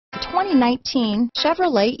2019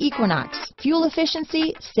 Chevrolet Equinox. Fuel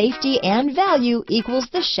efficiency, safety, and value equals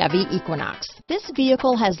the Chevy Equinox. This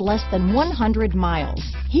vehicle has less than 100 miles.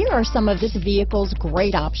 Here are some of this vehicle's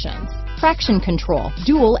great options: traction control,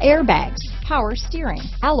 dual airbags, power steering,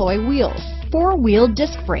 alloy wheels, four-wheel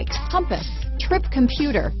disc brakes, compass, trip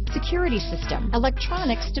computer, security system,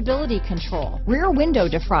 electronic stability control, rear window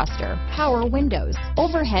defroster, power windows,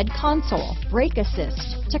 overhead console, brake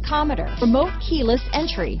assist, tachometer, remote keyless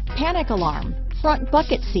entry, panic alarm, front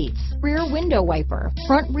bucket seats, rear window wiper,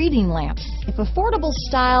 front reading lamps. If affordable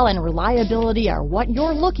style and reliability are what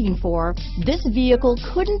you're looking for, this vehicle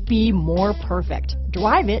couldn't be more perfect.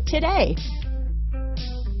 Drive it today.